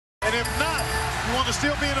And if not, you want to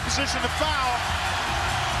still be in a position to foul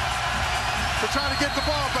to try to get the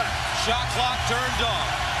ball back. Shot clock turned off.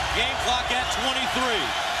 Game clock at 23.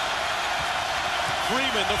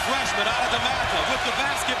 Freeman, the freshman out of DeMatha with the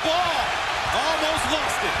basketball. Almost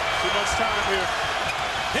lost it. Too much time here.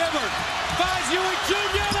 Hibbert finds Ewing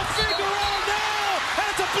Jr. The finger roll now. And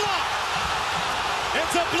it's a block.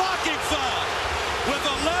 It's a blocking foul with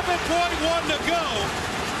 11.1 to go.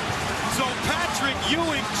 So Patrick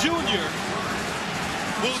Ewing Jr.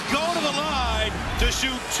 will go to the line to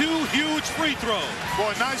shoot 2 huge free throws.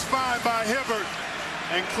 Boy, nice find by Hibbert.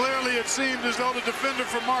 And clearly it seemed as though the defender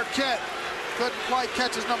from Marquette couldn't quite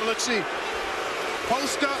catch his number. Let's see.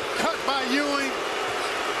 Post up, cut by Ewing.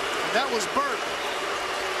 And that was Burt.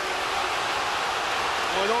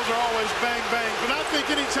 Boy, those are always bang, bang. But I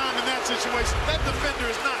think anytime in that situation, that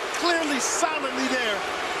defender is not clearly solidly there,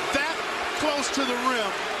 that close to the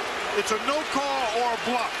rim, it's a no call or a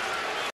block.